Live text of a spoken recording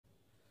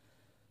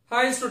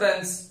Hi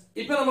students,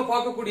 இப்போ நம்ம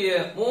பார்க்கக்கூடிய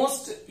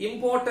most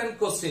important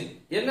question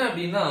என்ன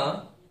அப்படினா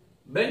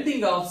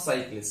bending of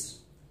cyclist.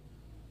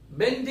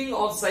 Bending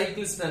of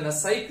cyclist என்ன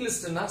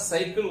cyclistனா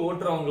சைக்கிள்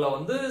ஓட்டுறவங்கள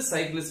வந்து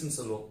cyclist னு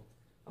சொல்லுவோம்.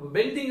 அப்ப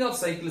bending of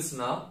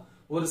cyclistனா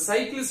ஒரு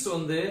cyclist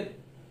வந்து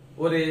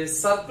ஒரு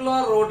circular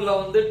roadல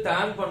வந்து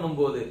டர்ன்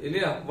பண்ணும்போது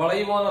இல்லையா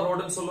வளைவான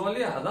ரோடுன்னு சொல்லுவோம்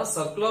இல்லையா அதான்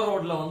circular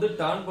roadல வந்து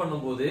டர்ன்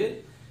பண்ணும்போது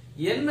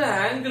என்ன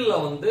ஆங்கிள்ல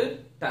வந்து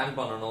டர்ன்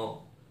பண்ணணும்.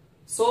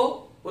 சோ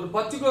ஒரு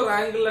பர்టిక్యులர்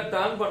ஆங்கிள்ல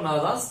டர்ன்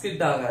பண்ணாதான்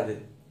ஸ்கிட் ஆகாது.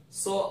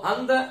 சோ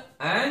அந்த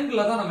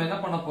ஆங்கிள்ல தான் நம்ம என்ன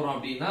பண்ண போறோம்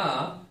அப்படினா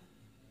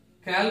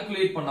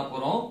கால்குலேட் பண்ண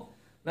போறோம்.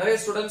 நிறைய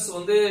ஸ்டூடண்ட்ஸ்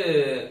வந்து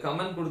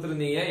கமெண்ட்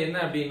கொடுத்திருந்தீங்க என்ன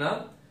அப்படினா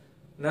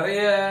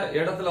நிறைய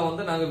இடத்துல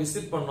வந்து நாங்க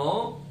விசிட்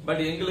பண்ணோம்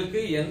பட்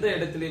எங்களுக்கு எந்த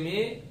இடத்துலயுமே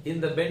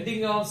இந்த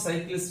பெண்டிங் ஆஃப்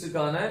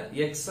சைக்கிளிஸ்டுக்கான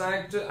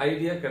எக்ஸாக்ட்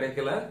ஐடியா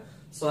கிடைக்கல.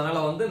 சோ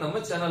அதனால வந்து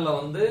நம்ம சேனல்ல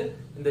வந்து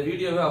இந்த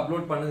வீடியோவை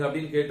அப்லோட் பண்ணுங்க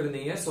அப்படின்னு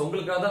கேட்டிருந்தீங்க. சோ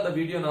உங்களுக்காக தான் அந்த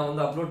வீடியோ நான்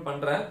வந்து அப்லோட்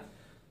பண்றேன்.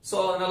 சோ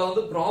அதனால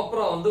வந்து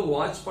ப்ராப்பரா வந்து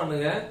வாட்ச்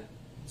பண்ணுங்க.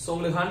 சோ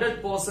உங்களுக்கு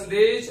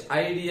 100%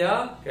 ஐடியா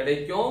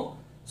கிடைக்கும்.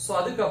 சோ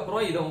அதுக்கு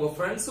அப்புறம் இத உங்க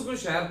ஃப்ரெண்ட்ஸுக்கும்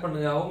ஷேர்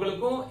பண்ணுங்க,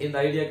 அவங்களுக்கும் இந்த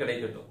ஐடியா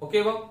கிடைக்கட்டும்.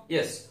 ஓகேவா?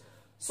 எஸ்.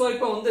 சோ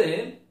இப்போ வந்து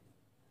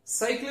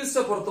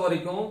சைக்கிளிஸ்ட பொறுத்த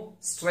வரைக்கும்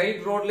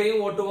ஸ்ட்ரைட்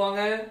ரோட்லயும்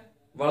ஓட்டுவாங்க,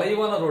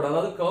 வளைவான ரோடு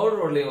அதாவது கர்வ்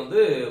ரோட்லயும்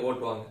வந்து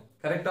ஓட்டுவாங்க.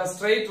 கரெக்டா?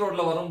 ஸ்ட்ரைட்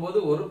ரோட்ல வரும்போது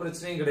ஒரு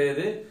பிரச்சனையும்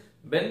கிடையாது,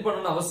 பெண்ட்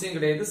பண்ணணும் அவசியம்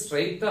கிடையாது,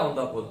 ஸ்ட்ரைட்டா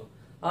வந்தா போதும்.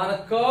 ஆனா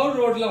கர்வ்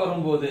ரோட்ல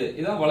வரும்போது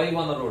இதான்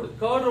வளைவான ரோடு.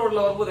 கர்வ்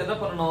ரோட்ல வரும்போது என்ன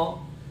பண்ணணும்?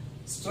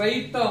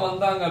 ஸ்ட்ரைட்டா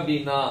வந்தாங்க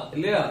அப்படின்னா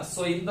இல்லையா?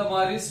 சோ இந்த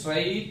மாதிரி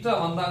ஸ்ட்ரைட்டா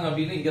வந்தாங்க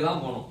அப்படின்னா இங்க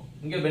தான் போகணும்,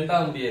 இங்க பெண்ட்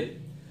ஆக முடியாது.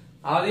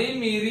 அதே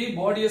மீறி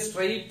பாடியை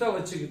ஸ்ட்ரைட்டா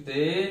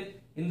வச்சுக்கிட்டு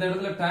இந்த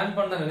இடத்துல டர்ன்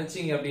பண்ண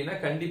நினைச்சீங்க அப்படின்னா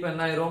கண்டிப்பா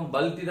என்ன ஆயிரும்?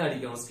 பல்டி தான்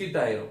அடிக்கணும்,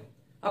 ஸ்கிட் ஆயிரும்.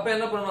 அப்ப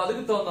என்ன பண்ணணும்?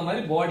 அதுக்கு தகுந்த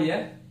மாதிரி பாடியை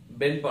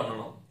பெண்ட்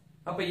பண்ணணும்.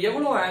 அப்ப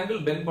எவ்வளவு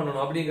ஆங்கிள் பெண்ட்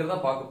பண்ணணும்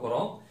அப்படிங்கறத பார்க்க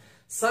போறோம்.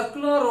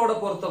 சர்க்குலர் ரோட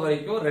பொறுத்த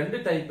வரைக்கும் ரெண்டு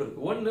டைப்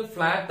இருக்கு. ஒன்னு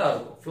பிளாட்டா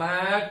இருக்கும்,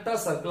 பிளாட்டா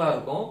சர்க்குலா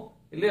இருக்கும்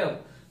இல்லையா?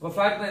 அப்ப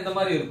பிளாட்னா இந்த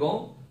மாதிரி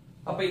இருக்கும்.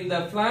 அப்ப இந்த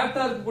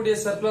பிளாட்டா இருக்கக்கூடிய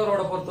சர்க்குலர்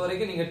ரோட பொறுத்த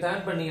வரைக்கும் நீங்க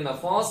டர்ன் பண்ணீங்கன்னா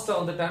ஃபாஸ்டா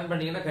வந்து டர்ன்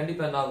பண்ணீங்கன்னா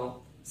கண்டிப்பா என்ன ஆகும்?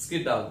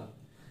 ஸ்கிட் ஆகும்.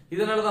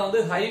 இதனாலதான்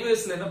வந்து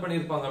ஹைவேஸ்ல என்ன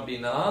பண்ணிருப்பாங்க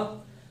அப்படின்னா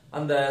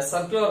அந்த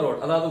சர்க்குலர்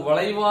ரோட் அதாவது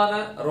வளைவான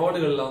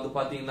ரோடுகள்ல வந்து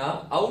பாத்தீங்கன்னா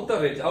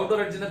அவுட்டர்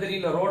எட்ஜ் என்ன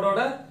தெரியல ரோடோட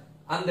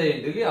அந்த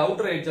எண்ட் இல்லையா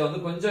அவுட்டர் எட்ஜ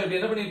வந்து கொஞ்சம் இப்படி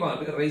என்ன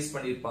பண்ணிருப்பாங்க? ரைஸ்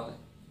பண்ணிருப்பாங்க.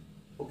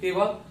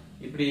 ஓகேவா?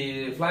 இப்படி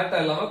பிளாட்டா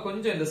இல்லாம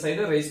கொஞ்சம் இந்த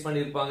சைடு ரைஸ்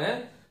பண்ணிருப்பாங்க.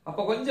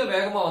 அப்ப கொஞ்சம்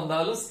வேகமா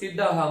வந்தாலும்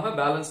ஸ்கிட் ஆகாம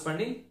பேலன்ஸ்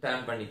பண்ணி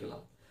டர்ன்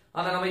பண்ணிக்கலாம்.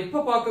 ஆனா நம்ம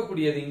இப்ப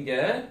பார்க்கக்கூடியது இங்க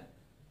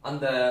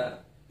அந்த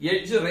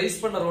எட்ஜ்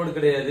ரைஸ் பண்ண ரோடு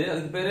கிடையாது,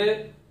 அதுக்கு பேரு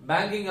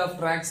பேங்கிங் ஆஃப்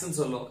ட்ராக்ஸ்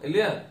சொல்லும்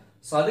இல்லையா?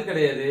 சோ அது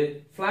கிடையாது,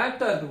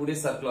 பிளாட்டா இருக்கக்கூடிய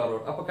சர்க்குலர்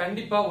ரோட். அப்ப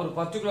கண்டிப்பா ஒரு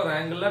பர்టిక్యులர்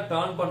ஆங்கிள்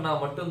டர்ன் பண்ணா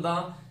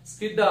மட்டும்தான்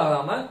ஸ்கிட்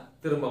ஆகாம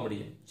திரும்ப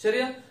முடியும்.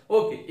 சரியா?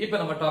 ஓகே, இப்போ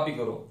நம்ம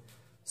டாபிக் வருவோம்.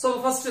 சோ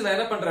ஃபர்ஸ்ட் நான்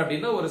என்ன பண்றேன்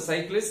அப்படின்னா ஒரு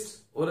சைக்கிளிஸ்ட்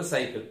ஒரு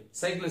சைக்கிள்.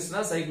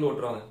 சைக்கிளிஸ்ட்னா சைக்கிள்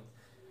ஓட்டுறவங்க.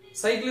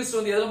 சைக்கிளிஸ்ட்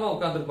வந்து எதுலமா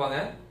உட்கார்ந்துருப்பாங்க?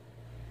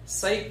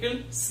 சைக்கிள்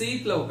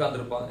சீட்ல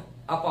உட்கார்ந்துருப்பாங்க.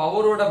 அப்ப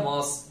அவரோட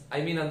மாஸ் ஐ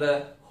மீன் அந்த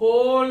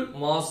ஹோல்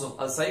மாஸும்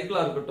அது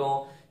சைக்கிளா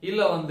இருக்கட்டும்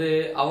இல்ல வந்து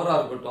அவரா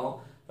இருக்கட்டும்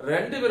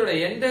ரெண்டு பேரோட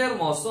என்டையர்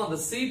மாஸும் அந்த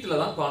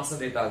சீட்ல தான்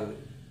கான்சென்ட்ரேட் ஆகுது.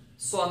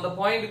 சோ அந்த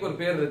பாயிண்ட்க்கு ஒரு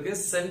பேர் இருக்கு,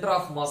 சென்டர்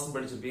ஆஃப் மாஸ்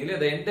படிச்சிருப்பீங்க.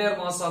 the entire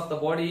mass of the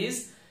body is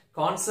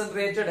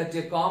concentrated at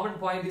a common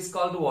point is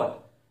called what?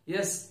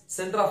 Yes,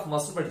 center of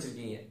mass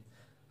படிச்சிருக்கீங்க.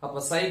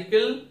 அப்ப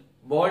சைக்கிள்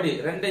பாடி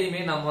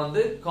ரெண்டையுமே நம்ம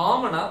வந்து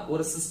காமனா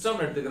ஒரு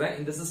சிஸ்டம் எடுத்துக்கிறேன்.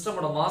 இந்த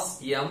சிஸ்டமோட மாஸ்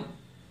m.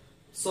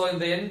 சோ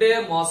இந்த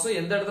என்டையர் மாஸும்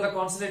எந்த இடத்துல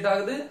கான்சென்ட்ரேட்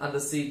ஆகுது? அந்த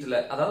சீட்ல,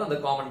 அதாவது அந்த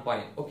காமன்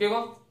பாயிண்ட். ஓகேவா?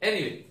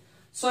 எனிவே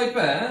சோ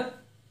இப்ப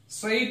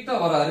ஸ்ட்ரைட்டா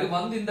வராரு,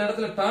 வந்து இந்த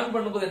இடத்துல டர்ன்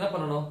பண்ணும்போது என்ன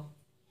பண்ணணும்?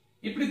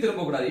 இப்படி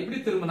திரும்ப கூடாது. இப்படி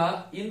திரும்பினா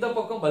இந்த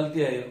பக்கம்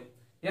பல்டி ஆயிரும்.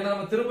 ஏன்னா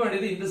நம்ம திரும்ப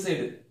வேண்டியது இந்த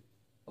side.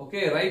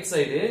 Okay, right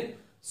side.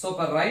 So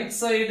இப்ப ரைட்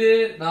சைடு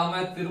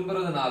நாம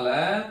திரும்புறதுனால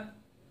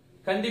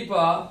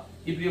கண்டிப்பா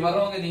இப்படி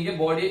வரவங்க நீங்க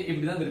பாடி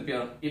இப்படிதான் திருப்பி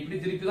ஆகணும், இப்படி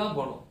திருப்பி தான்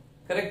போகணும்.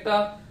 கரெக்டா?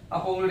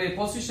 அப்ப உங்களுடைய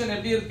பொசிஷன்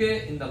எப்படி இருக்கு?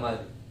 இந்த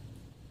மாதிரி.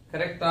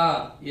 கரெக்டா?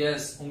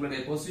 எஸ்,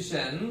 உங்களுடைய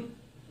பொசிஷன்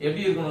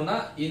எப்படி இருக்கணும்னா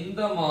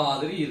இந்த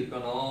மாதிரி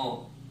இருக்கணும்.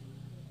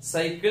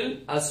 Cycle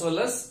as well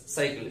as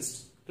cyclist.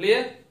 clear?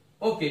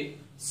 Okay.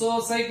 So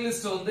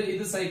cyclist வந்து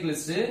இது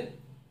சைக்கிளிஸ்ட்,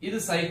 இது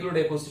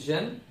சைக்கிளுடைய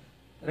பொசிஷன்.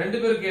 ரெண்டு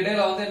பேருக்கு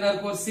இடையில வந்து என்ன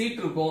இருக்கும்? ஒரு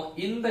சீட் இருக்கும்.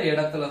 இந்த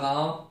இடத்துல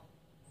தான்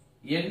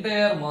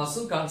என்டையர்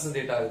மாஸும்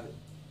கான்சென்ட்ரேட் ஆகுது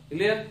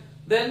இல்லையா?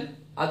 தென்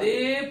அதே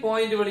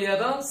பாயிண்ட் வழியா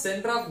தான்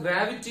சென்டர் ஆஃப்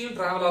கிராவிட்டியும்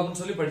டிராவல் ஆகும்னு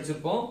சொல்லி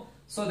படிச்சிருப்போம்.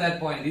 So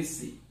that point is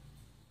C.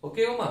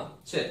 ஓகேவா?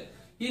 சரி,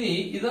 இனி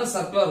இதுதான்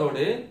சர்க்குலர்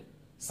ரோடு.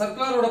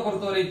 சர்க்குலர் ரோட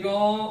பொறுத்த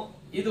வரைக்கும்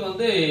இது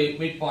வந்து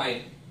மிட்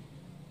பாயிண்ட்.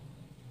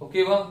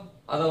 ஓகேவா?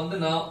 அத வந்து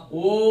நான்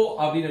O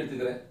அப்படின்னு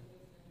எடுத்துக்கிறேன்.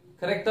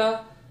 கரெக்டா?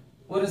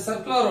 ஒரு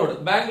சர்க்குலர் ரோடு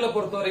பேங்க்ல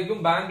பொறுத்த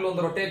வரைக்கும் பேங்க்ல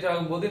வந்து ரொட்டேட்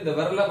ஆகும்போது இந்த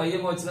விரல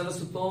மையமா வச்சு தானே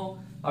சுத்தும்.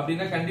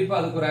 அப்படின்னா கண்டிப்பா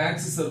அதுக்கு ஒரு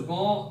ஆக்சிஸ்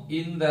இருக்கும்.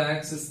 இந்த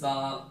ஆக்சிஸ்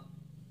தான்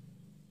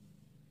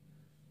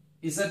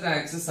Z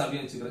ஆக்சிஸ்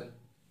அப்படின்னு வச்சுக்கிறேன்.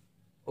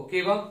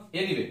 ஓகேவா?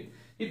 எனிவே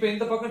இப்ப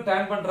இந்த பக்கம்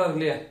டர்ன் பண்றாரு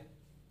இல்லையா?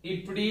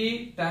 இப்படி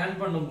டர்ன்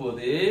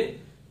பண்ணும்போது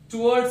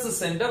டுவர்ட்ஸ்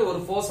சென்டர் ஒரு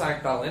ஃபோர்ஸ்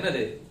ஆக்ட் ஆகும்.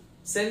 என்னது?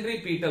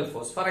 Centripetal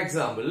force. ஃபார்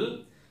எக்ஸாம்பிள்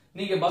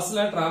நீங்க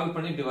பஸ்ல டிராவல்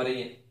பண்ணி இப்படி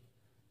வரீங்க,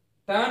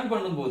 டர்ன்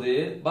பண்ணும்போது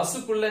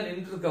பஸ்ஸுக்குள்ள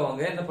நின்று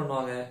இருக்கவங்க என்ன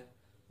பண்ணுவாங்க,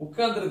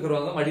 உட்கார்ந்து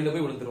இருக்கிறவங்க மடியில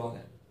போய் விழுந்துருவாங்க,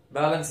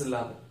 பேலன்ஸ்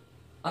இல்லாம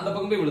அந்த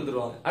பக்கம் போய்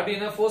விழுந்துருவாங்க.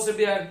 அப்படின்னா ஃபோர்ஸ்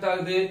எப்படி ஆக்ட்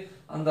ஆகுது,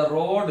 அந்த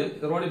ரோடு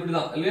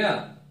இப்படிதான் இல்லையா,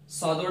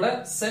 சோ அதோட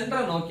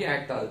சென்டரை நோக்கி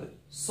ஆக்ட் ஆகுது.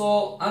 சோ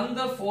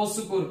அந்த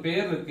ஃபோர்ஸுக்கு ஒரு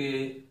பேர் இருக்கு,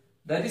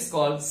 that is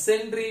called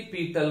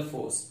centripetal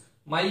force.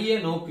 மைய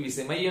நோக்கு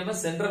விசை, மையம்னா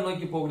சென்டரை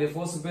நோக்கி போகக்கூடிய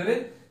ஃபோர்ஸ் பேரு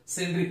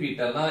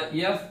சென்ட்ரிபீட்டல். நான்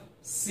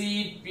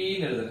FCP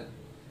ன்னு எழுதுறேன்.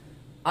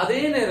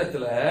 அதே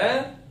நேரத்துல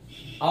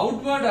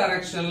அவுட்வர்ட்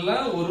டைரக்ஷன்ல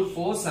ஒரு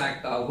ஃபோர்ஸ்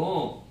ஆக்ட்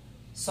ஆகும்.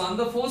 சோ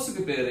அந்த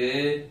ஃபோர்ஸ்க்கு பேரு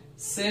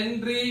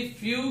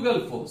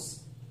சென்ட்ரிஃபியூகல் ஃபோர்ஸ்.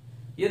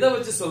 எதை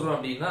வச்சு சொல்றோம்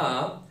அப்படின்னா,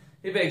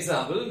 இப்ப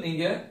எக்ஸாம்பிள்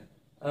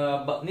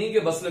நீங்க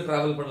பஸ்ல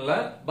டிராவல் பண்ணல,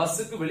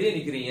 பஸ்ஸுக்கு வெளியே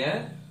நிக்கிறீங்க,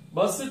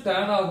 பஸ்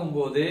டர்ன்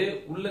ஆகும்போது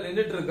உள்ள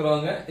நின்னுட்டு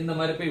இருக்கிறவங்க இந்த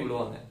மாதிரி போய்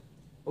விழுவாங்க.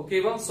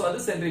 ஓகேவா? சோ அது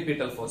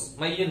சென்ட்ரிபீட்டல் ஃபோர்ஸ்,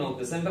 மைய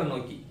நோக்கு, சென்டர்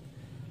நோக்கி,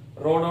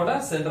 ரோடோட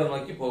சென்டர்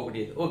நோக்கி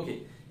போகக்கூடியது. ஓகே,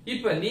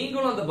 இப்ப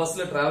நீங்களும் அந்த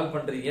பஸ்ல டிராவல்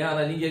பண்றீங்க,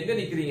 ஆனா நீங்க எங்க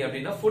நிக்கிறீங்க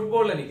அப்படின்னா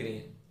ஃபுட்பால்ல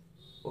நிக்கிறீங்க.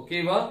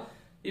 ஓகேவா?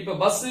 இப்ப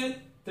பஸ்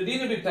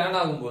திடீர்னு டர்ன்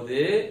ஆகும்போது,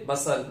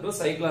 பஸ்ஸா இருக்கட்டும்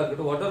சைக்கிளா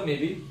இருக்கட்டும் வாட் எவர்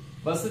மேபி,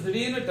 பஸ்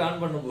திடீர்னு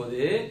டர்ன்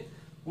பண்ணும்போது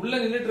உள்ள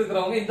நின்னுட்டு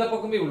இருக்கிறவங்க இந்த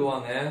பக்கம் போய்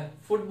விழுவாங்க.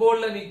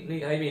 ஃபுட்பால்ல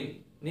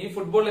நீ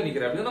ஃபுட்பால்ல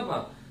நிக்கிற அப்படிதானப்பா,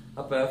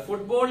 அப்ப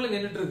ஃபுட்பால்ல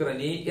நின்னுட்டு இருக்கிற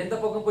நீ எந்த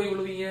பக்கம் போய்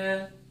விழுவீங்க,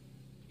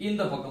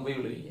 இந்த பக்கம் போய்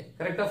விழுவீங்க.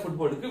 கரெக்டா?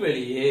 ஃபுட்பாலுக்கு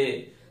வெளியே.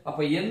 அப்ப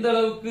எந்த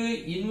அளவுக்கு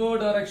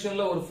இன்வர்ட்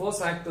டைரக்ஷன்ல ஒரு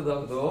ஃபோர்ஸ் ஆக்ட்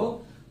ஆகுதோ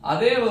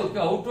அதே அளவுக்கு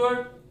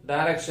அவுட்வர்ட்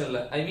டைரக்ஷன்ல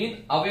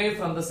அவே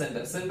ஃப்ரம் தி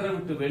சென்டர்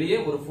விட்டு வெளியே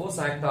ஒரு ஃபோர்ஸ்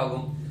ஆக்ட்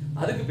ஆகும்.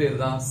 அதுக்கு பேரு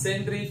தான்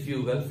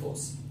சென்ட்ரிஃபியூகல்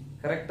ஃபோர்ஸ்.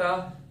 கரெக்டா?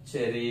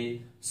 சரி,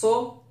 சோ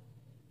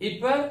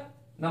இப்ப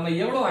நம்ம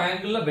எவ்வளவு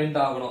ஆங்கிள் பெண்ட்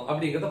ஆகணும்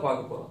அப்படிங்கறத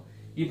பார்க்க போறோம்.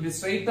 இப்படி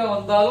ஸ்ட்ரைட்டா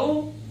வந்தாலும்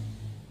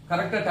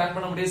கரெக்டா டர்ன்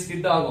பண்ண முடியாது,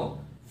 ஸ்கிட் ஆகும்.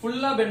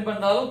 ஃபுல்லா பெண்ட்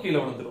பண்ணாலும் கீழே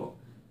விழுந்துரும்.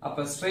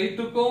 அப்ப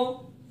ஸ்ட்ரைட்டுக்கும்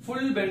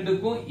ஃபுல்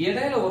பெண்டுக்கும்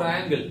இடையில ஒரு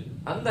ஆங்கிள்,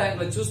 அந்த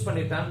ஆங்கிளை சூஸ்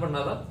பண்ணி டர்ன்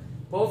பண்ணாதான்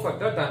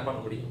பெர்ஃபெக்ட்டா டர்ன் பண்ண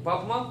முடியும்.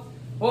 பாப்போமா?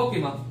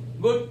 ஓகேமா,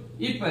 குட்.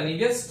 இப்ப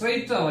நீங்க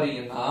ஸ்ட்ரைட்டா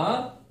வரீங்கன்னா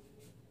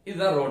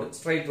இதுதான் ரோடு,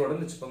 ஸ்ட்ரைட்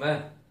ரோடுன்னு வச்சுக்கோங்க.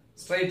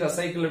 ஸ்ட்ரைட்டா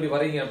சைக்கிள் எப்படி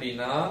வரீங்க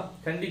அப்படின்னா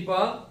கண்டிப்பா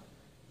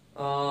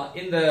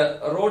இந்த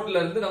ரோட்ல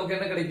இருந்து நமக்கு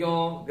என்ன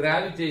கிடைக்கும்,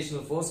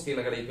 கிராவிடேஷனல் ஃபோர்ஸ்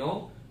கீழே கிடைக்கும்.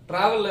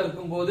 டிராவல்ல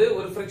இருக்கும்போது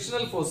ஒரு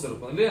ஃபிரிக்ஷனல் ஃபோர்ஸ்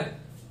இருக்கும் இல்லையா.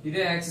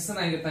 இதே ஆக்சிஸ்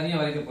நான் இங்க தனியா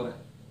வரைக்க போறேன்.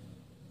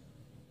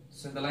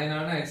 சோ இந்த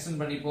லைனான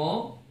எக்ஸ்டெண்ட் பண்ணிப்போம்.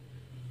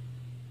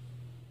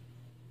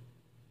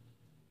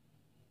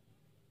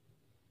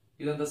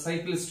 இது அந்த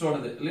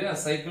சைக்கிளிஸ்டோடது இல்லையா,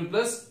 சைக்கிள்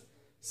பிளஸ்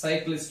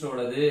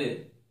சைக்கிளிஸ்டோடது.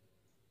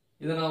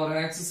 இதை நான் ஒரு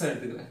ஆக்சிஸ்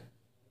எடுத்துக்கிறேன்.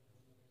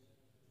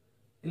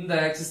 இந்த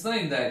ஆக்சிஸ்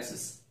தான் இந்த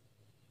ஆக்சிஸ்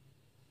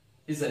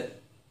Z.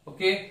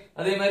 ஓகே,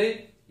 அதே மாதிரி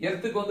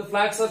எர்த்துக்கு வந்து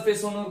பிளாட்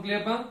சர்ஃபேஸ் ஒன்னு இருக்கு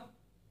இல்லையாப்பா,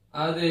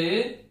 அது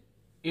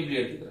இப்படி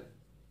எடுத்துக்கிறேன்.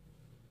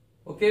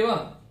 ஓகேவா?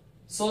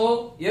 சோ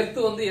எர்த்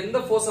வந்து எந்த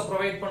ஃபோர்ஸை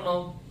ப்ரொவைட்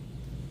பண்ணும்,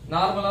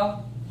 நார்மலா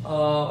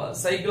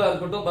சைக்கிளா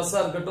இருக்கட்டும்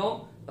பஸ்ஸா இருக்கட்டும்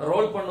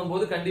ரோல்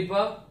பண்ணும்போது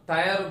கண்டிப்பா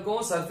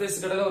டயருக்கும் சர்ஃபேஸ்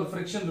இடையில ஒரு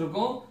ஃபிரிக்ஷன்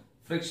இருக்கும்,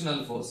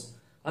 ஃபிரிக்ஷனல் ஃபோர்ஸ்.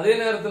 அதே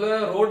நேரத்துல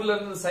ரோட்ல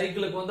இருந்து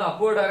சைக்கிளுக்கு வந்து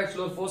அப்வர்ட்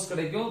டைரக்ஷன்ல ஒரு ஃபோர்ஸ்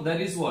கிடைக்கும்,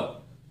 that is what,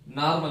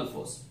 normal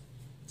force.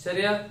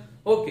 சரியா?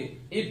 ஓகே,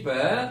 இப்ப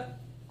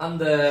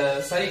அந்த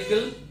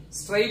சைக்கிள்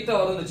ஸ்ட்ரைட்டா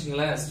வரும்னு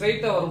வச்சுங்களேன்.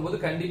 ஸ்ட்ரைட்டா வரும்போது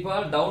கண்டிப்பா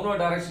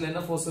டவுன்வர்ட் டைரக்ஷன்ல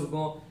என்ன ஃபோர்ஸ்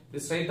இருக்கும்,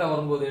 ஸ்ட்ரைட்டா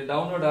வரும்போது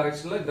டவுன்வர்ட்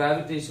டைரக்ஷன்ல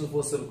கிராவிடேஷனல்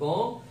ஃபோர்ஸ்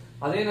இருக்கும்.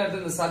 அதே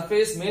நேரத்துல இந்த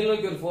சர்ஃபேஸ் மேல்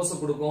நோக்கி ஒரு ஃபோர்ஸ்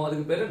கொடுக்கும்,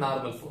 அதுக்கு பேரு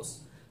நார்மல் ஃபோர்ஸ்.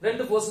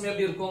 ரெண்டு ஃபோர்ஸுமே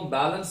எப்படி இருக்கும்,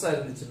 பேலன்ஸா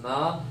இருந்துச்சுன்னா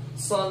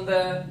சோ அந்த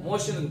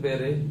மோஷனுக்கு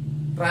பேரு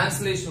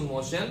டிரான்ஸ்லேஷனல்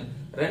மோஷன்.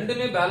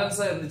 ரெண்டுமே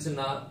பேலன்ஸா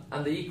இருந்துச்சுன்னா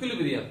அந்த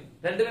ஈக்குலிபிரியம்,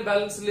 ரெண்டுமே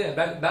பேலன்ஸ் இல்லையா,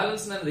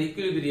 பேலன்ஸ்னா அந்த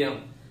equilibrium,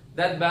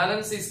 that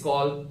balance is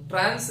called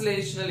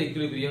translational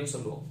equilibrium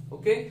சொல்லுவோம்.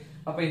 ஓகே,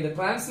 அப்ப இந்த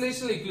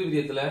டிரான்ஸ்லேஷனல்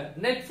ஈக்குலிபிரியத்துல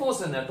நெட்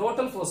ஃபோர்ஸ் என்ன,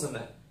 டோட்டல் ஃபோர்ஸ் என்ன,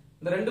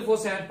 இந்த ரெண்டு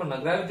ஃபோர்ஸ் ஆட் பண்ணா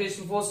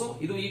கிராவிடேஷனல் ஃபோர்ஸும்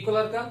இதுவும்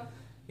ஈக்குவலா இருக்கா,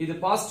 இது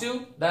பாசிட்டிவ்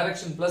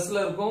டைரக்ஷன்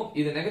பிளஸ்ல இருக்கும்,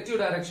 இது நெகட்டிவ்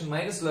டைரக்ஷன்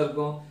மைனஸ்ல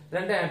இருக்கும்,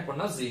 ரெண்டு ஆட்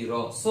பண்ணா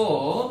 0. So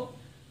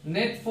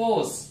net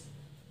force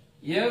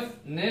F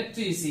net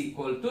is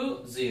equal to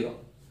 0.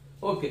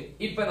 Okay,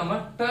 இப்ப நம்ம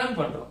டர்ன்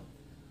பண்றோம்.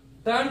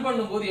 டர்ன்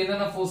பண்ணும்போது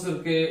என்னென்ன ஃபோர்ஸ்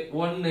இருக்கு,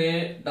 ஒன்னு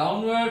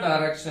டவுன்வர்ட்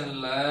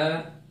டைரக்ஷன்ல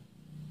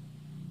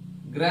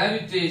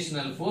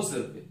கிராவிடேஷனல் ஃபோர்ஸ்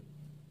இருக்கு.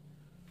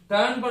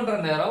 டர்ன் பண்ற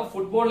நேரம்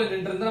ஃபுட்பால்ல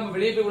நின்று இருந்தா நம்ம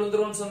வெளியே போய்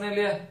விழுந்துருவோம்னு சொன்னேன்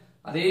இல்லையா,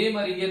 அதே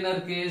மாதிரி இங்க என்ன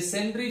இருக்கு,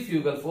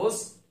 சென்ட்ரிஃபியூகல்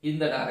ஃபோர்ஸ்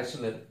இந்த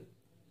டைரக்ஷன்ல இருக்கு.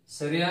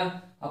 சரியா?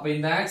 அப்ப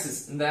இந்த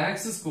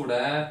ஆக்சிஸ் கூட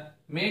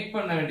மேக்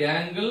பண்ண வேண்டிய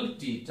ஆங்கிள்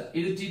தீட்டா.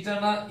 இது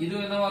தீட்டானா இது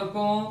என்னவா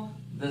இருக்கும்,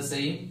 the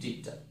same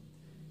theta.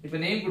 இப்ப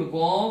நேம்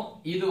கொடுப்போம்.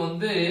 இது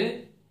வந்து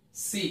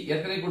C,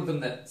 ஏற்கனவே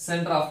கொடுத்திருந்தேன்,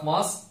 சென்டர் ஆஃப்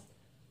மாஸ்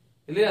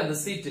இல்லையா, அந்த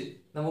சீட்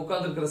நம்ம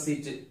உட்கார்ந்து இருக்கிற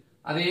சீட்.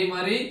 அதே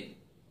மாதிரி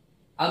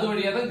அது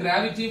வழியா தான்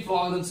கிராவிட்டி ஃப்ளோ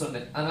ஆகுதுன்னு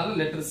சொன்னேன், அதனால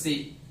லெட்டர் C.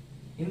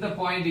 இந்த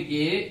பாயிண்ட்க்கு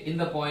A,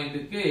 இந்த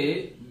பாயிண்ட்க்கு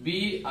B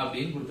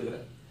அப்படின்னு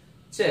கொடுத்துக்கிறேன்.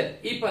 சரி,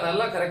 இப்ப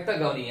நல்லா கரெக்டா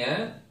கவனிங்க.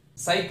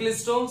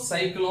 சைக்கிளிஸ்டும்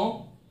சைக்கிளும்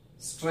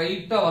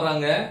ஸ்ட்ரைட்டா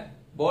வராங்க,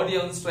 பாடியை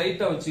வந்து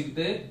ஸ்ட்ரைட்டா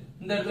வச்சுக்கிட்டு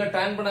இந்த இடத்துல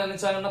டர்ன் பண்ண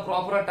நினைச்சாங்கன்னா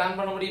ப்ராப்பரா டர்ன்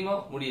பண்ண முடியுமா,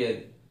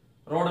 முடியாது.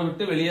 ரோட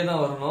விட்டு வெளியே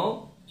தான் வரணும்,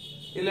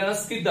 இல்லைன்னா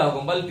ஸ்கிட்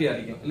ஆகும், பல்பி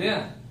அடிக்கும் இல்லையா.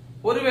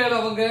 ஒருவேளை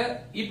அவங்க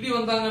இப்படி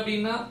வந்தாங்க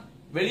அப்படின்னா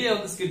வெளியே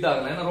வந்து ஸ்கிட்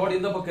ஆகலாம், ஏன்னா ரோடு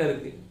இந்த பக்கம்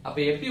இருக்கு. அப்ப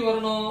எப்படி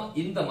வரணும்,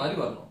 இந்த மாதிரி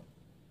வரணும்.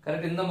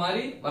 கரெக்ட் இந்த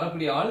மாதிரி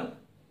வரக்கூடிய ஆள்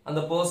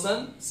அந்த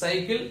பர்சன்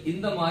சைக்கிள்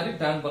இந்த மாதிரி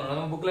டர்ன் பண்ணணும்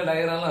நம்ம புக்ல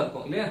டயக்ராம்லாம்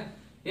இருக்கும் இல்லையா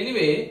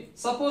எனிவே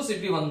சப்போஸ்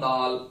இப்படி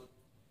வந்தால்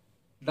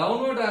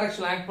டவுன்வர்ட்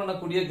டைரக்ஷன் ஆக்ட்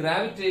பண்ணக்கூடிய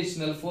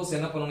கிராவிடேஷனல் ஃபோர்ஸ்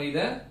என்ன பண்ணணும்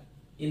இத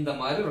இந்த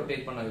மாதிரி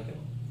ரொட்டேட் பண்ண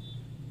வைக்கணும்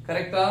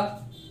கரெக்ட்டா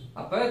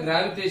அப்ப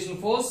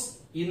கிராவிடேஷனல் ஃபோர்ஸ்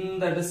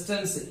இந்த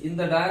டிஸ்டன்ஸ்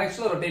இந்த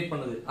டைரக்ஷன்ல ரொட்டேட்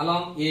பண்ணுது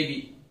along AB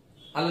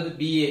அல்லது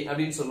BA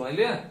அப்படினு சொல்லுவோம்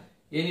இல்லையா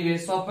எனிவே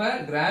சோ அப்ப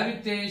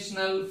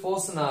கிராவிடேஷனல்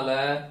ஃபோர்ஸ்னால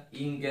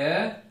இங்க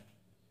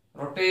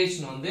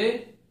ரொட்டேஷன் வந்து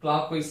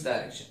clockwise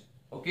direction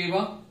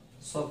ஓகேவா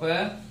சோ அப்ப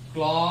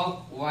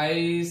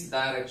clockwise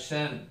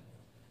direction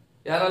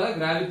யாரால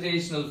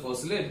கிராவிடேஷனல்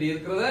ஃபோர்ஸ்ல இப்படி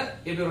இருக்குறத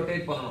இப்படி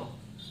ரொட்டேட் பண்ணனும்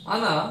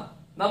ஆனா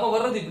நாம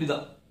வர்றது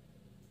இப்படிதான்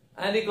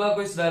ஆன்டி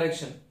கிளாக்வைஸ்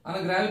டைரக்ஷன் ஆனா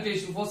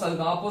கிராவிடேஷனல் ஃபோர்ஸ்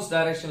அதுக்கு ஆப்போசிட்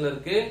டைரக்ஷன்ல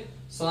இருக்கு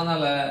சோ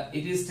அதனால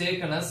it is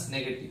taken as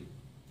negative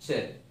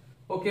சரி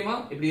ஓகேமா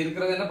இப்படி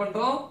இருக்குறது என்ன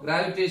பண்றோம்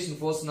கிராவிடேஷனல்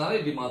ஃபோர்ஸ்னால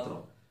இப்படி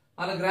மாத்துறோம்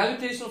ஆனா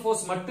கிராவிடேஷனல்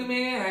ஃபோர்ஸ்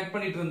மட்டுமே ஆக்ட்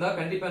பண்ணிட்டு இருந்தா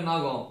கண்டிப்பா என்ன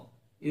ஆகும்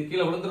இது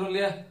கீழ விழுந்துரும்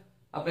இல்லையா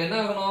அப்ப என்ன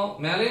ஆகணும்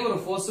மேலே ஒரு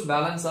ஃபோர்ஸ்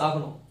பேலன்ஸ்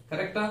ஆகணும்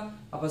கரெக்ட்டா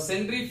அப்ப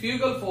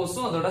சென்ட்ரிஃபியூகல்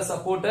ஃபோர்ஸும் அதோட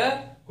சப்போர்ட்ட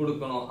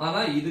கொடுக்கணும் ஆனா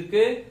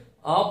இதுக்கு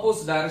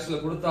ஆப்போசிட் டைரக்ஷன்ல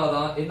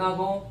கொடுத்தாதான் என்ன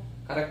ஆகும்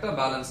கரெக்ட்டா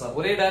பேலன்ஸ் ஆகும்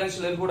ஒரே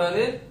டைரக்ஷன்ல இருக்க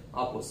கூடாது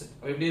ஆப்போசிட்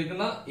எப்படி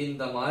இருக்குன்னா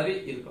இந்த மாதிரி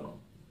இருக்கணும்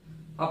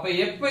அப்ப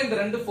எப்ப இந்த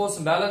ரெண்டு ஃபோர்ஸ்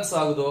பேலன்ஸ்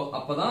ஆகுதோ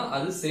அப்பதான்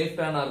அது சேஃப்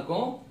டர்னா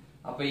இருக்கும்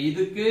அப்ப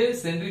இதுக்கு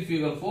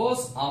சென்ட்ரிஃபியூகல்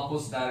ஃபோர்ஸ்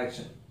ஆப்போசிட்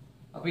டைரக்ஷன்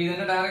அப்ப இது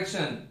என்ன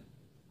டைரக்ஷன்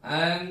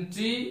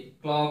ஆன்டி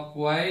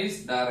கிளாக்வைஸ்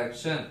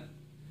டைரக்ஷன்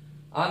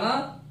ஆனா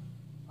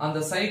அந்த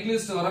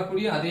சைக்கிளிஸ்ட்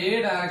வரக்கூடிய அதே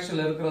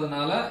டைரக்ஷன்ல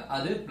இருக்கிறதுனால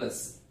அது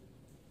பிளஸ்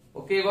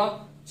ஓகேவா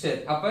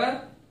சரி அப்ப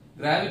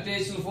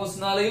கிராவிடேஷனல்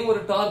ஃபோர்ஸ்னாலயும் ஒரு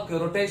டார்க்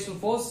ரொட்டேஷனல்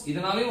ஃபோர்ஸ்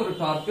இதனாலயும் ஒரு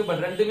டார்க்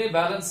பட் ரெண்டுமே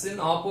பேலன்ஸ்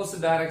இன்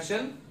opposite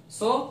direction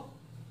so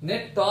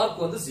net dark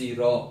வந்து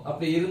 0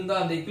 அப்படி இருந்தா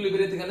அந்த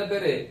ஈக்குலிபிரியத்துக்கு என்ன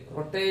பேரு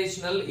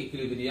ரொட்டேஷனல்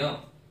ஈக்குலிபிரியம்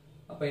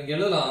அப்ப இங்க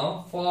எழுதலாம்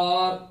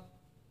ஃபார்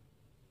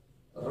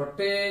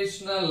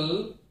ரொட்டேஷனல்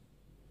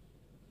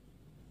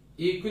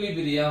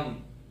ஈக்குலிபிரியம்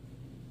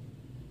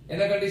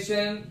என்ன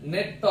கண்டிஷன்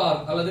நெட்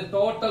டார்க் அல்லது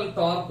டோட்டல்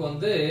டார்க்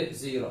வந்து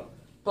 0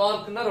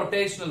 டார்க்னா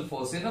ரொட்டேஷனல்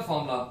ஃபோர்ஸ் என்ன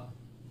formula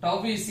tau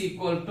is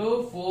equal to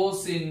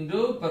force into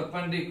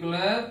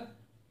perpendicular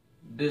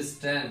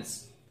distance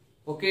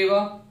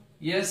ஓகேவா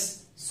எஸ்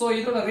சோ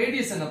இதோட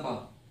ரேடியஸ் என்னப்பா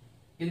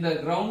இந்த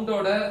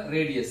கிரவுண்டோட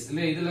ரேடியஸ்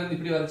இல்ல இதுல இருந்து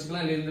இப்படி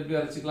வரைச்சுக்கலாம் இல்ல இப்படி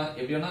வரைச்சுக்கலாம்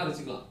எப்படி வேணா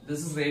வரைச்சுக்கலாம்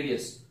திஸ் இஸ்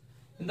ரேடியஸ்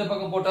இந்த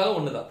பக்கம் போட்டாலும்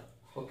ஒண்ணுதான்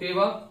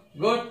ஓகேவா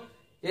குட்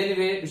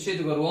எனிவே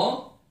விஷயத்துக்கு வருவோம்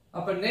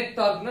அப்ப நெட்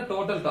டார்க்னா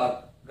டோட்டல் டார்க்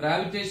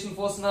கிராவிடேஷனல்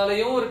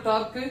ஃபோர்ஸ்னாலயும் ஒரு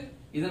டார்க்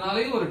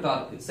இதனாலயும் ஒரு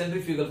டார்க்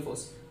சென்ட்ரிஃபியூகல்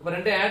ஃபோர்ஸ் அப்ப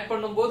ரெண்டையும் ஆட்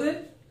பண்ணும்போது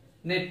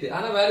நெட்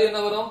ஆனா வேல்யூ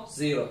என்ன வரும்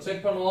 0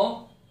 செக் பண்ணுவோம்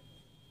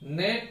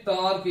net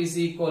dark is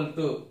equal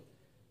to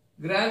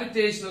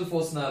gravitational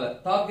ஃபோர்ஸ்னால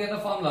dark என்ன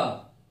ஃபார்முலா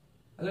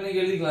அல்ல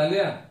நீங்க எழுதிக்கலாம்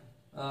இல்லையா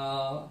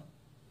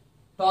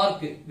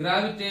டார்க்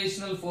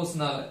கிராவிடேஷனல்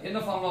ஃபோர்ஸ்னால என்ன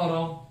ஃபார்முலா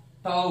வரும்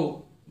tau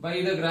by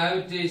the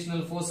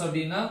gravitational force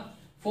அப்படினா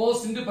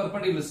force into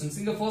perpendicular distance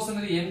இங்க force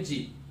என்னது mg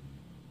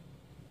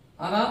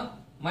ஆனா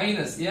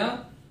மைனஸ் ஏன்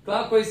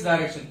clockwise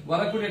direction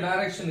வரக்கூடிய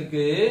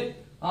டைரக்ஷனுக்கு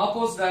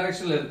ஆப்போசிட்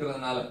டைரக்ஷன்ல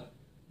இருக்கிறதுனால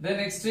then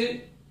next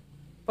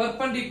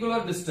perpendicular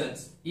distance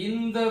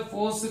இந்த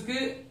ஃபோர்ஸ்க்கு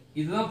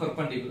இதுதான்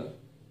perpendicular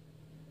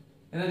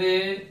என்னது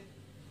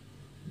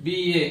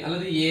BA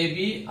அல்லது AB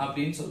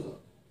அப்படினு சொல்லுவோம்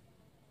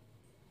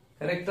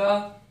கரெக்ட்டா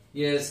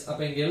எஸ் அப்ப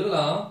இங்க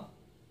எழுதலாம்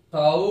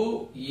tau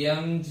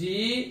mg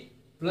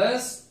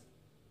plus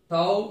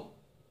tau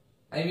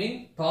I mean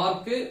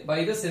torque by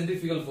the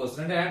centrifugal force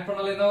ரெண்டு ஆட்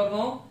பண்ணால என்ன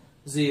வரணும்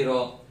 0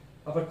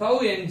 அப்ப tau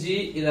mg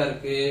இதா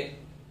இருக்கு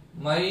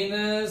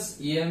minus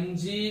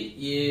mg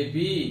AB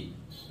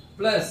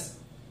plus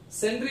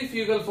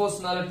centrifugal force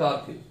நால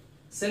torque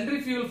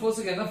centrifugal force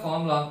க்கு என்ன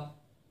formula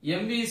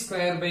mv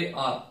square by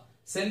r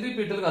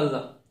centripetal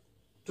அதுதான்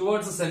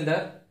towards the center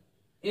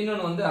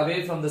இன்னொன்னு வந்து away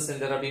from the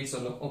center அப்படினு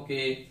சொல்லும் ஓகே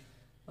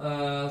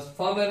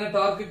ஃபார்முலா என்ன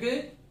டார்க்குக்கு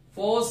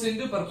force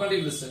into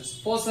perpendicular distance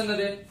force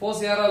என்னது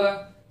force யாரால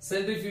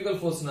centrifugal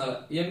force நால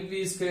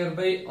mv square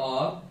by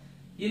r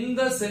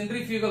இந்த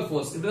centrifugal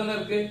force இப்படிதானே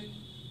இருக்கு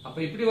அப்ப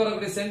இப்படி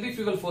வரக்கூடிய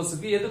centrifugal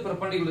forceக்கு எது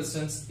perpendicular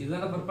distance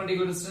இதுதானே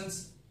perpendicular distance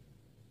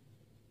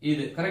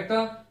இது கரெக்ட்டா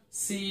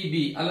CB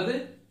அல்லது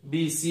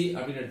BC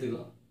அப்படினு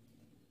எடுத்துக்கலாம்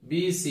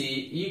BC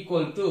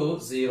equal to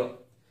 0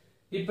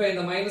 இப்போ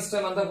இந்த மைனஸ்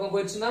டைம் அந்த பக்கம்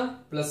போயிடுச்சுனா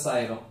பிளஸ்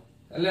ஆயிரும்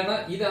இல்லனா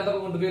இது அந்த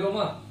பக்கம் கொண்டு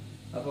போயிரோமா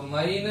அப்ப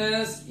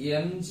மைனஸ்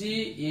mg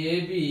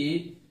AB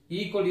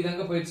equal இது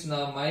அங்க போயிடுச்சுனா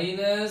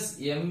minus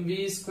mv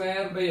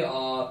square by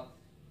r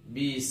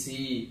BC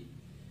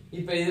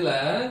இப்போ இதுல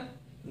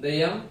இந்த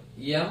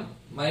m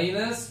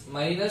மைனஸ்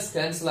மைனஸ்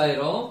கேன்சல்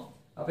ஆயிரும்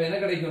அப்ப என்ன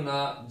கிடைக்கும்னா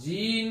g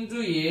into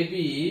AB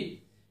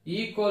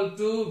equal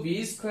to v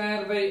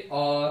square by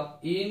r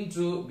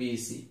into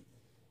BC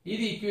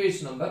இது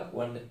ஈக்குவேஷன் நம்பர்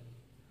 1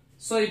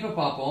 சோ இப்போ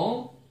பாப்போம்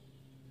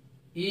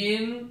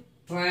in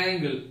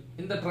triangle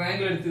இந்த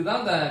triangle எடுத்து தான்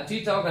அந்த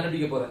θவை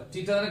கண்டுபிடிக்க போறேன்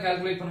θ தான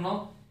கால்குலேட்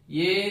பண்ணனும்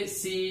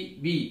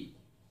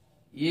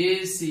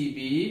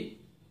ACB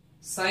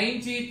sin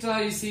theta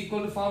is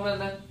equal to formula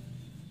என்ன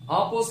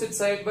opposite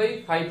side by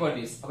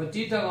hypotenuse அப்ப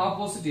θ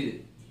ஆப்போசிட் இது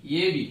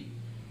AB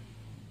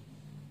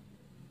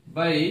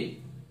by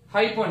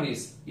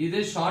hypotenuse. இது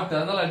short,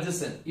 அதனால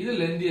adjacent. இது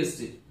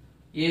lengthiest.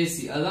 AC,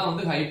 அதான்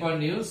வந்து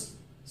hypotenuse.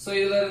 So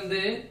இதுல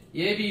இருந்து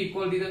AB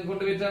equal to இதன்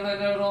கொண்டு விட்டானா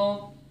என்ன வரும்?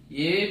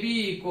 AB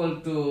equal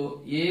to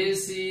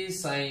AC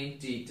sin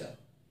theta.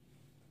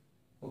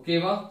 Okay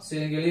வா? So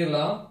இங்க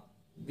எழுதிரலாம்.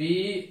 We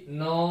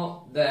know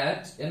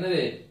that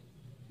என்னது?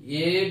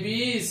 AB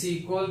is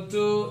equal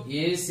to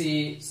AC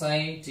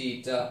sin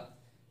theta.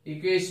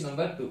 Equation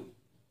number 2.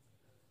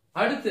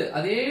 அடுத்து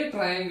அதே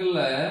triangle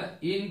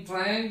in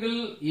triangle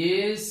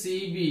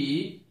ACB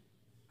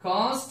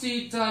cos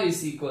theta is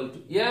equal to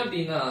ஏன்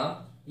அப்படின்னா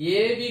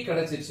AB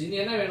கிடைச்சிருச்சு. இனி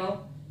என்ன வேணும்?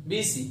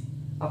 BC.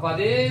 அப்ப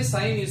அதே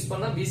sin யூஸ்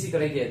பண்ணா BC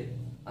கிடைக்காது.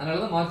 அதனால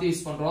தான் மாத்தி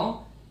யூஸ் பண்றோம்.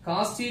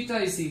 cos theta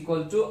is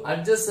equal to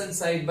adjacent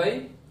side by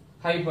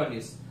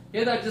hypotenuse.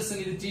 எது adjacent?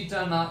 இது theta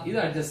இது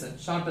adjacent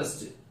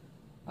shortest.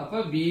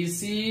 அப்ப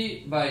BC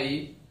by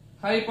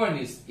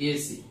hypotenuse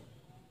AC.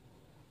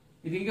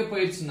 இது இங்க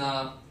போயிடுச்சுன்னா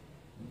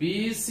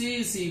BC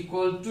is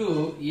equal to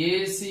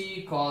AC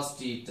cos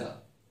theta.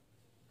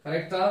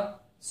 கரெக்ட்டா?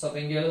 சோ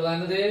இங்க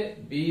எழுதலானது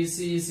BC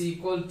is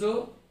equal to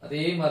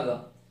அதே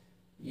மாதிரிதான்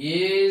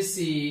AC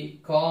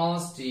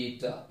cos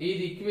theta.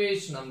 இது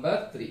equation number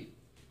 3.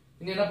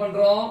 இனி என்ன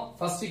பண்றோம்?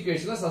 first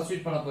equationல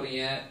substitute பண்ண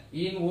போறீங்க.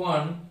 in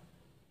 1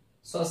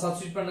 so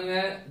substitute பண்ணுங்க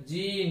G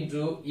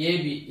into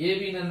AB.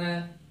 AB என்ன?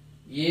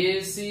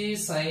 AC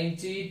sin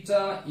theta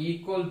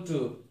equal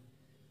to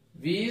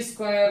V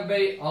square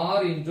by R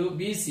into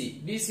BC.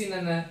 BC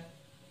என்ன?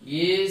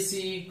 AC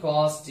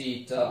cos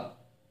theta.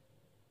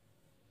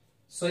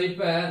 So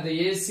இப்ப இந்த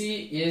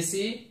AC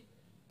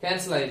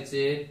cancel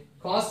ஆயிடுச்சு.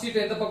 cos theta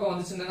எந்த பக்கம்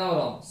வந்துச்சுன்னா என்ன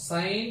வரும்?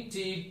 sin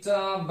theta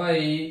by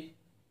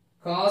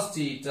cos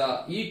theta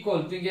equal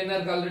to இங்க என்ன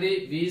இருக்கு already?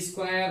 V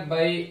square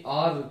by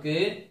R இருக்கு.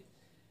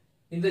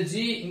 இந்த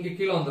G இங்க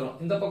கீழ வந்துரும்.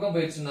 இந்த பக்கம்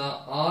போயிடுச்சுன்னா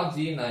RG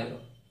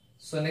ஆயிடும்.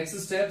 So next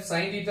step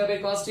sin theta by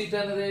cos theta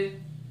என்னது?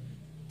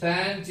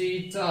 tan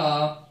theta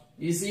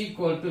is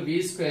equal to V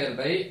square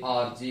by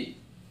RG.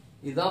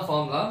 இதான்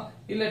ஃபார்முலா.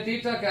 இல்ல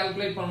theta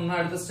calculate பண்ணனும்னா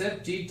அடுத்த step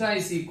theta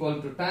is equal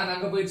to tan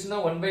அங்க போயிடுச்சுன்னா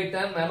 1 by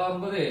tan மேல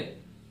வரும்போது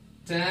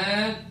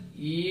tan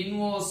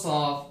inverse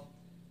of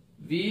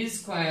V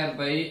square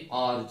by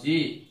RG.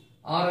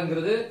 R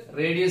என்கிறது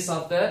radius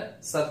of the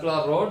circular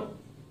road.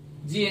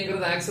 G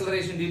என்கிறது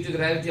acceleration due to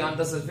gravity on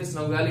the surface.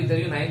 நம்ம value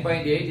தெரியும்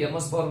 9.8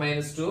 ms power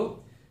minus 2.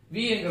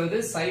 V என்கிறது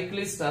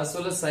cyclist as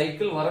well as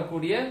cycle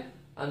வரக்கூடிய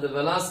அந்த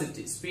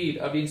velocity speed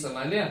அப்படின்னு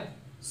சொன்னா இல்லையா?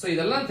 சோ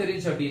இதெல்லாம்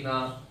தெரிஞ்சு அப்படின்னா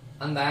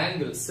அந்த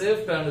angle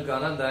safe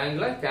turnக்கான அந்த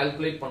angle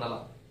கால்குலேட்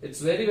பண்ணலாம்.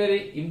 It's very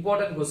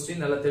important question.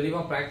 நல்லா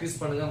தெளிவா பிராக்டீஸ்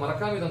பண்ணுங்க.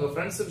 மறக்காம இத உங்க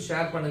ஃப்ரெண்ட்ஸ்க்கு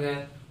ஷேர் பண்ணுங்க.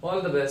 All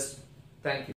the best. Thank you.